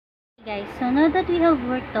Guys, so now that we have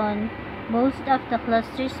worked on most of the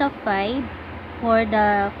clusters of 5 for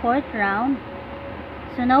the 4th round,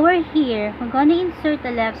 so now we're here. We're gonna insert the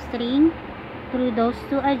left string through those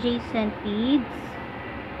 2 adjacent beads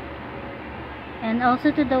and also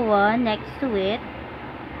to the one next to it,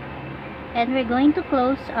 and we're going to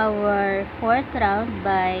close our 4th round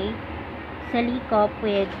by silicop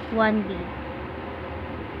with 1 bead.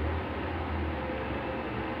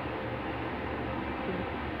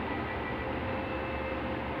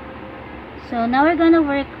 So now we're gonna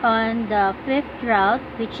work on the 5th round,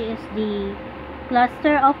 which is the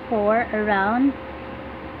cluster of 4 around.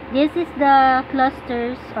 This is the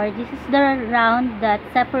clusters, or this is the round that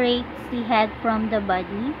separates the head from the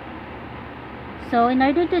body. So in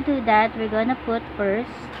order to do that, we're gonna put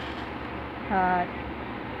first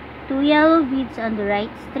 2 yellow beads on the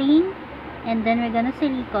right string, and then we're gonna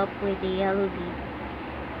silicop with the yellow bead.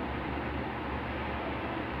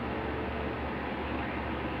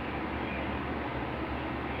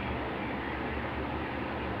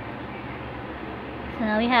 So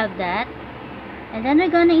now we have that, and then we're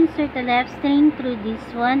gonna insert the left string through this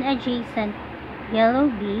one adjacent yellow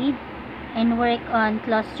bead and work on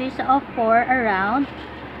clusters of 4 around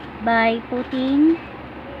by putting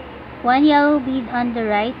 1 yellow bead on the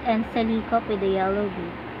right and silicop with the yellow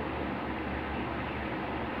bead.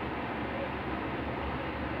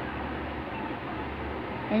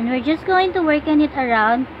 And we're just going to work on it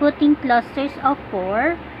around, putting clusters of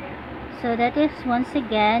 4. So that is once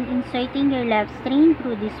again inserting your left string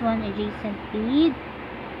through this one adjacent bead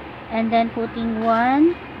and then putting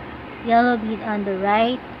 1 yellow bead on the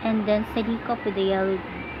right and then silicop with the yellow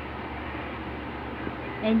bead.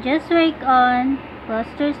 And just work on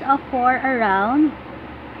clusters of 4 around.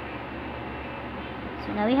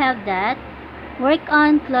 So now we have that. Work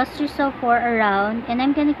on clusters of 4 around, and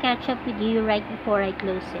I'm gonna catch up with you right before I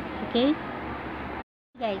close it, okay?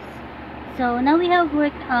 Guys, so now we have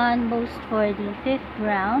worked on most for the 5th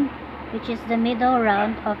round, which is the middle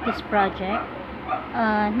round of this project.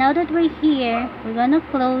 Now that we're here, we're gonna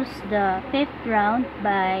close the 5th round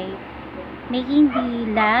by making the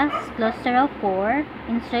last cluster of 4.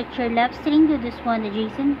 Insert your left string to this one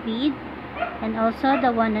adjacent bead and also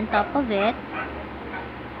the one on top of it.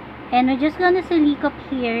 And we're just gonna silicop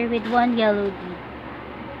here with 1 yellow bead.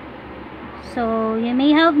 So you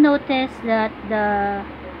may have noticed that the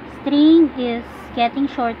string is getting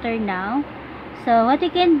shorter now. So what we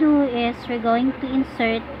can do is we're going to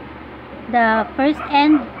insert the first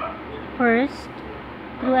end first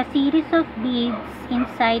through a series of beads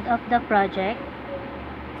inside of the project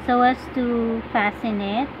so as to fasten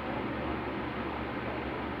it.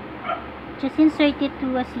 Just insert it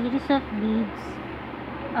through a series of beads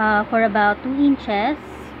for about 2 inches,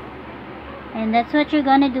 and that's what you're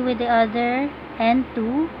gonna do with the other end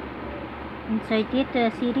too. Insert it to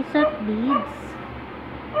a series of beads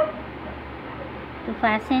to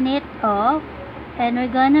fasten it off, and we're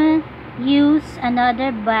gonna use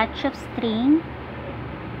another batch of string,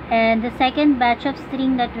 and the second batch of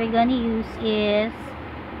string that we're gonna use is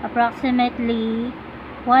approximately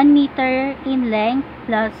 1 meter in length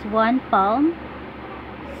plus 1 palm.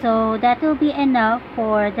 So that will be enough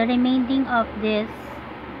for the remaining of this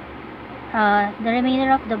the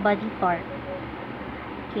remainder of the body part.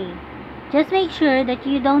 Okay, just make sure that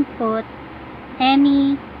you don't put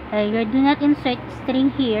any you do not insert string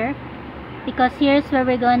here, because here's where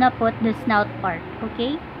we're gonna put the snout part.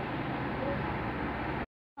 Okay,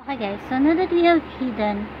 guys, so now that we have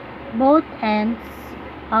hidden both ends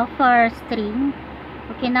of our string,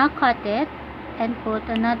 we can now cut it and put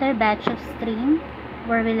another batch of string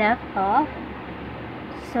where we left off.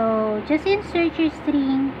 So just insert your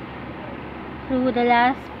string through the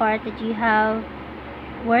last part that you have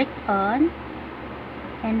worked on,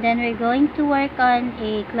 and then we're going to work on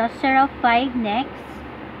a cluster of 5 next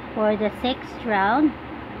for the 6th round,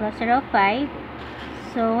 cluster of 5.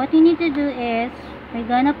 So what you need to do is we're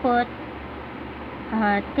gonna put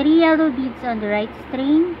 3 yellow beads on the right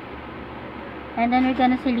string, and then we're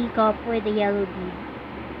gonna silicop with the yellow bead.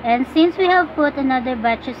 And since we have put another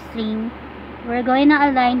batch of string, we're going to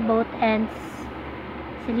align both ends.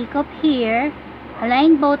 Silicop here,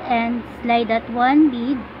 align both ends, slide that 1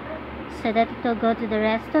 bead so that it will go to the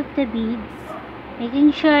rest of the beads,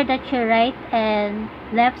 making sure that your right and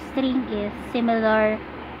left string is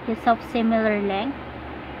of similar length.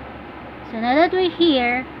 So now that we're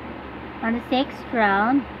here on the 6th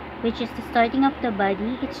round, which is the starting of the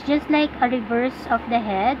body, it's just like a reverse of the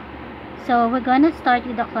head. So we're gonna start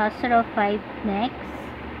with the cluster of 5 next.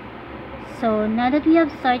 So now that we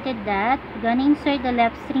have started that, we're gonna insert the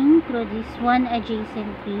left string through this one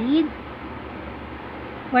adjacent bead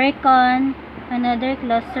work on another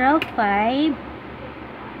cluster of 5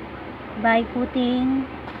 by putting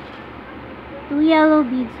 2 yellow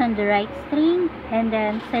beads on the right string and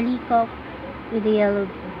then salikop with the yellow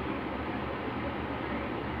bead.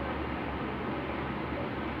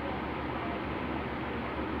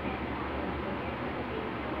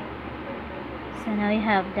 So now you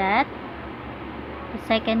have that, the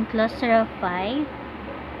second cluster of 5.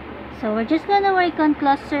 So we're just gonna work on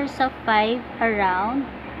clusters of 5 around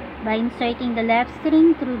by inserting the left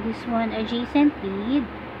string through this one adjacent bead,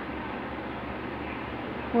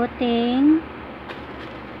 putting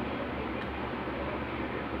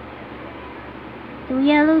 2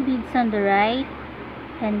 yellow beads on the right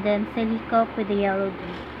and then salikop with the yellow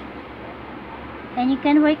bead. And you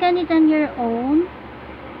can work on it on your own.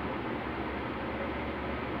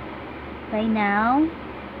 By now,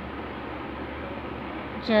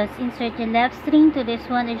 just insert the left string to this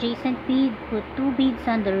one adjacent bead, put 2 beads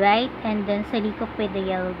on the right and then salikop with the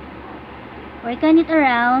yellow bead. Work on it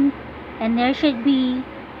around, and there should be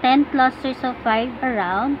 10 clusters of 5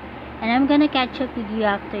 around, and I'm gonna catch up with you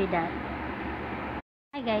after that.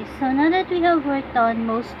 Hi guys, so now that we have worked on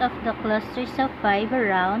most of the clusters of 5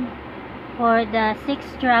 around for the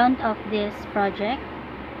 6th round of this project,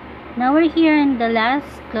 now we're here in the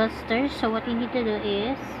last cluster. So what you need to do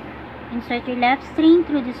is insert your left string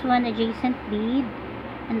through this one adjacent bead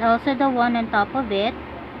and also the one on top of it,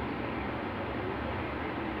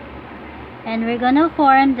 and we're gonna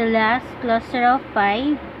form the last cluster of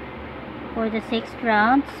 5 for the 6th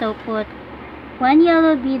round. So put 1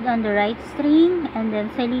 yellow bead on the right string and then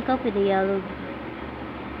salikop with the yellow bead.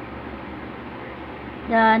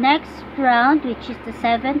 The next round, which is the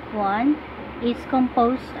 7th one, is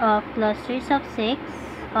composed of clusters of 6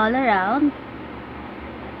 all around.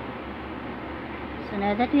 So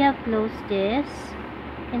now that we have closed this,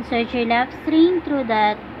 insert your left string through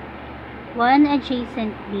that one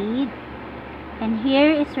adjacent bead, and here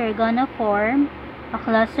is where we're gonna form a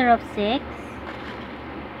cluster of 6.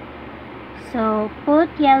 So put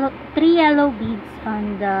 3 yellow beads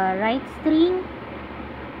on the right string,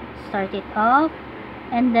 start it off,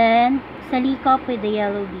 and then salikop with the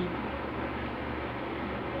yellow bead.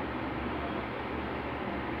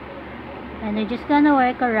 And we're just gonna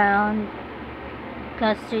work around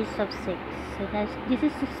clusters of 6. So this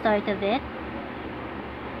is the start of it.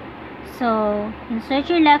 So insert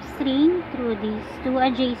your left string through these 2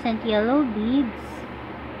 adjacent yellow beads.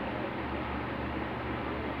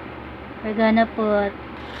 We're gonna put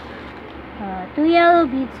 2 yellow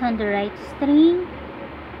beads on the right string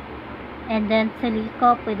and then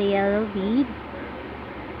salikop with the yellow bead.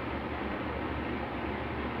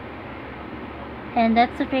 And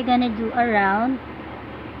that's what we're gonna do around,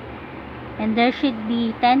 and there should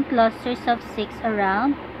be 10 clusters of 6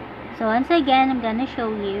 around. So once again, I'm gonna show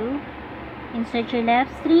you. Insert your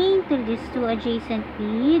left string through these 2 adjacent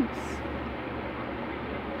beads,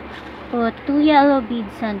 put 2 yellow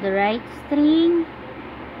beads on the right string,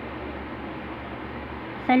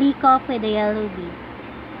 salikop with the yellow bead,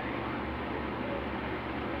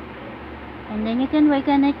 and then you can work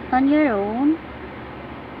on it on your own.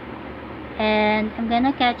 And I'm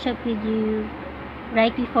gonna catch up with you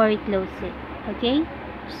right before we close it. Okay,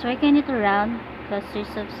 just work on it around clusters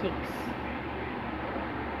of 6.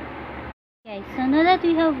 Okay, so now that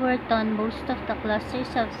we have worked on most of the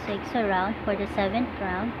clusters of 6 around for the 7th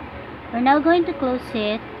round, we're now going to close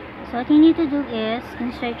it. So what you need to do is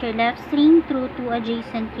insert your left string through 2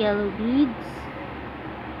 adjacent yellow beads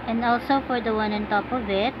and also for the one on top of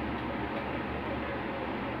it,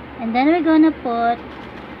 and then we're gonna put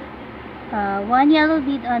 1 yellow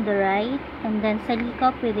bead on the right and then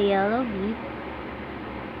salikop with the yellow bead.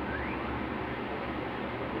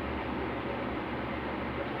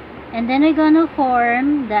 And then we're gonna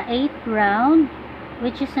form the 8th round,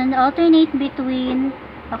 which is an alternate between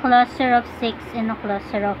a cluster of 6 and a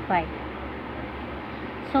cluster of 5.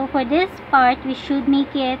 So for this part, we should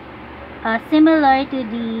make it similar to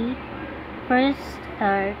the first,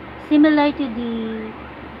 or similar to the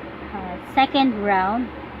 2nd round.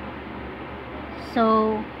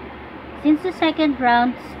 So since the 2nd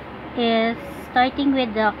round is starting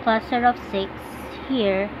with the cluster of 6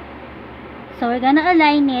 here, so we're gonna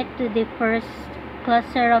align it to the first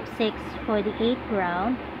cluster of 6 for the 8th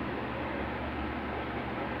round.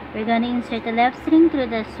 We're gonna insert the left string through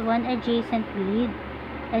this one adjacent bead,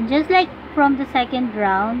 and just like from the 2nd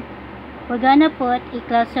round, we're gonna put a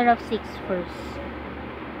cluster of 6 first.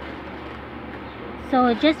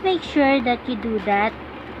 So just make sure that you do that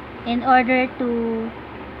in order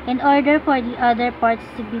for the other parts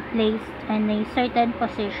to be placed in a certain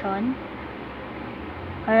position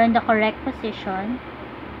or in the correct position.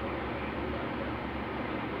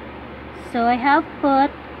 So I have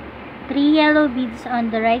put 3 yellow beads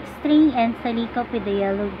on the right string and salikop with the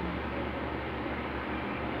yellow bead.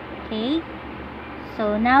 Okay,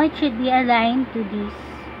 so now it should be aligned to this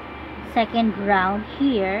second round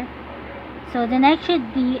here. So the next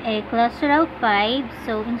should be a cluster of 5.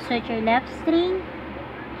 So insert your left string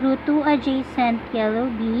through 2 adjacent yellow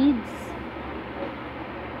beads.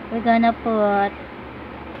 We're gonna put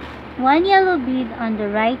 1 yellow bead on the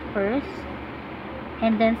right first,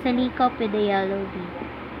 and then salikop with the yellow bead.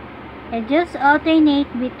 And just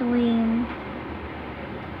alternate between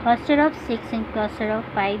cluster of 6 and cluster of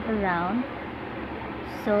 5 around.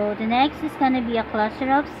 So the next is gonna be a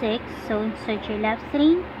cluster of 6. So insert your left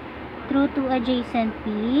string through 2 adjacent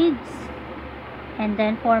beads, and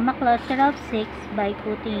then form a cluster of 6 by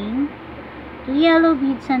putting 2 yellow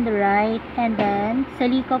beads on the right and then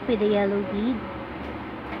salikop with the yellow bead.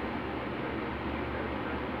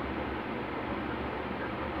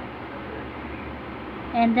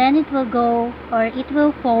 And then it will go, or it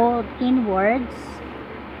will fold inwards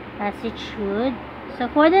as it should. So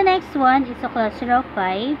for the next one, it's a cluster of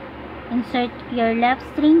 5. Insert your left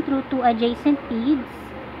string through 2 adjacent beads.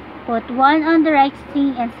 Put 1 on the right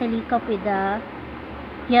string and salikop with the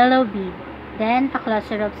yellow bead. Then a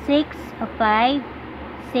cluster of 6, of 5,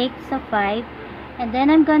 6, of 5. And then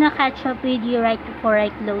I'm gonna catch up with you right before I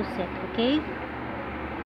close it, okay?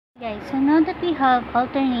 Guys, so now that we have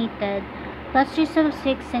alternated clusters of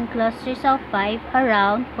 6 and clusters of 5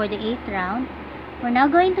 around for the 8th round, we're now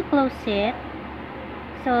going to close it.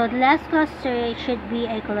 So the last cluster should be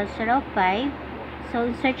a cluster of 5. So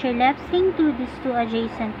insert your left string through these 2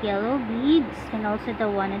 adjacent yellow beads and also the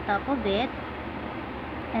one on top of it.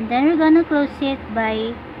 And then we're gonna close it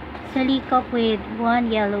by salikop with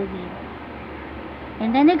 1 yellow bead.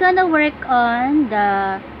 And then we're gonna work on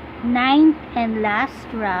the 9th and last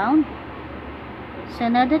round. So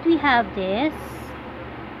now that we have this,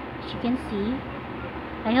 as you can see,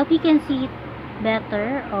 I hope you can see it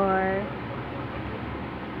better, or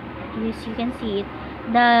yes, you can see it.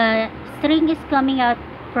 The string is coming out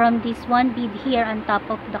from this one bead here on top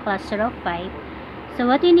of the cluster of 5. So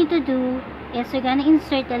what you need to do is we're gonna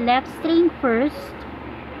insert the left string first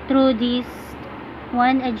through this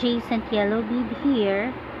one adjacent yellow bead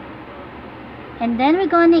here, and then we're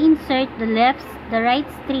gonna insert the right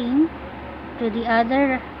string to the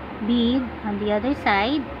other bead on the other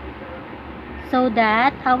side, so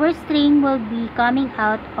that our string will be coming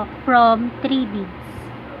out from 3 beads.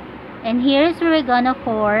 And here's where we're gonna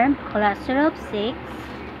form a cluster of 6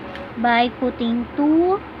 by putting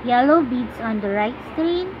 2 yellow beads on the right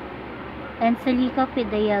string and salikop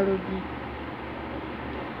with the yellow bead.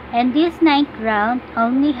 And this 9th round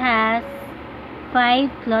only has 5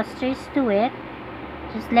 clusters to it,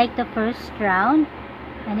 just like the first round,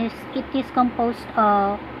 and it is composed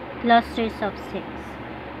of clusters of 6.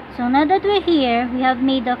 So now that we're here, we have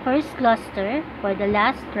made the first cluster for the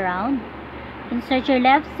last round. Insert your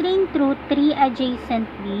left string through 3 adjacent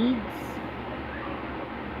beads.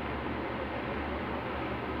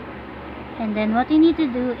 And then what you need to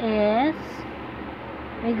do is,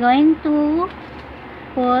 we're going to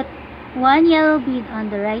put 1 yellow bead on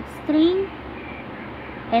the right string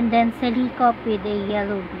and then salikop with a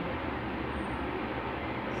yellow bead.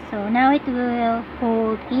 So now it will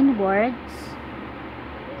fold inwards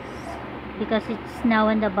because it's now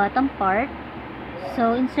on the bottom part.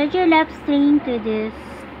 So insert your left string to this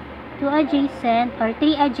 3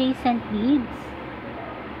 adjacent beads.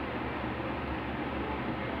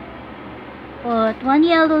 Put 1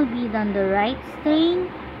 yellow bead on the right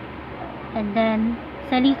string and then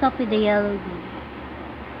salikop with the yellow bead.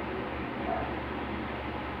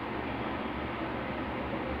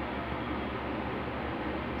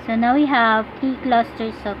 So now we have 3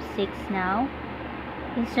 clusters of 6 now.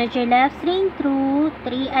 Insert your left string through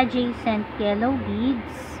 3 adjacent yellow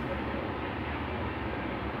beads.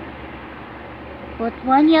 Put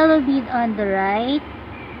 1 yellow bead on the right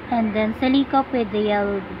and then salikop with the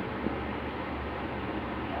yellow bead.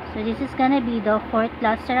 So this is gonna be the 4th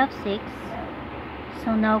cluster of 6.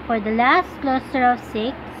 So now for the last cluster of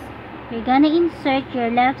 6, you're gonna insert your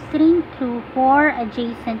left string through 4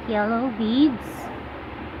 adjacent yellow beads.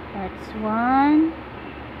 That's 1,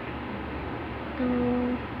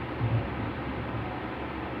 2,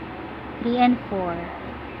 3, and 4.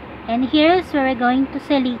 And here's where we're going to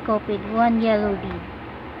salikop with 1 yellow bead.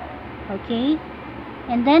 Okay?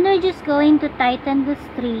 And then we're just going to tighten the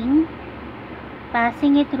string,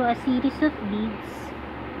 passing it through a series of beads.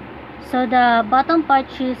 So the bottom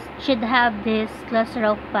part should have this cluster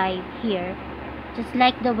of 5 here, just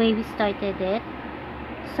like the way we started it.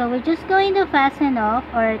 So we're just going to fasten off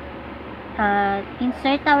or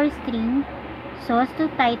insert our string so as to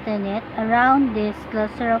tighten it around this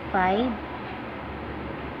cluster of 5,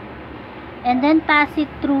 and then pass it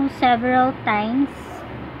through several times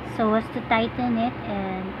so as to tighten it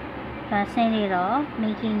and fasten it off,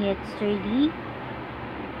 making it sturdy.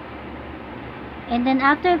 And then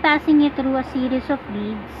after passing it through a series of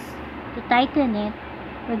beads to tighten it,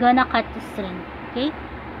 we're gonna cut the string. Okay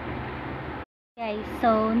guys,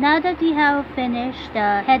 so now that we have finished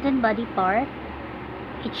the head and body part,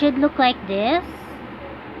 it should look like this.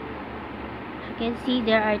 As you can see,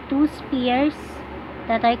 there are 2 spears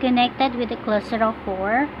that are connected with a cluster of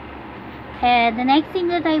 4. And the next thing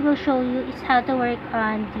that I will show you is how to work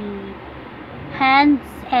on the hands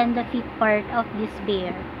and the feet part of this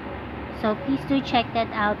bear. So please do check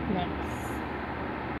that out next.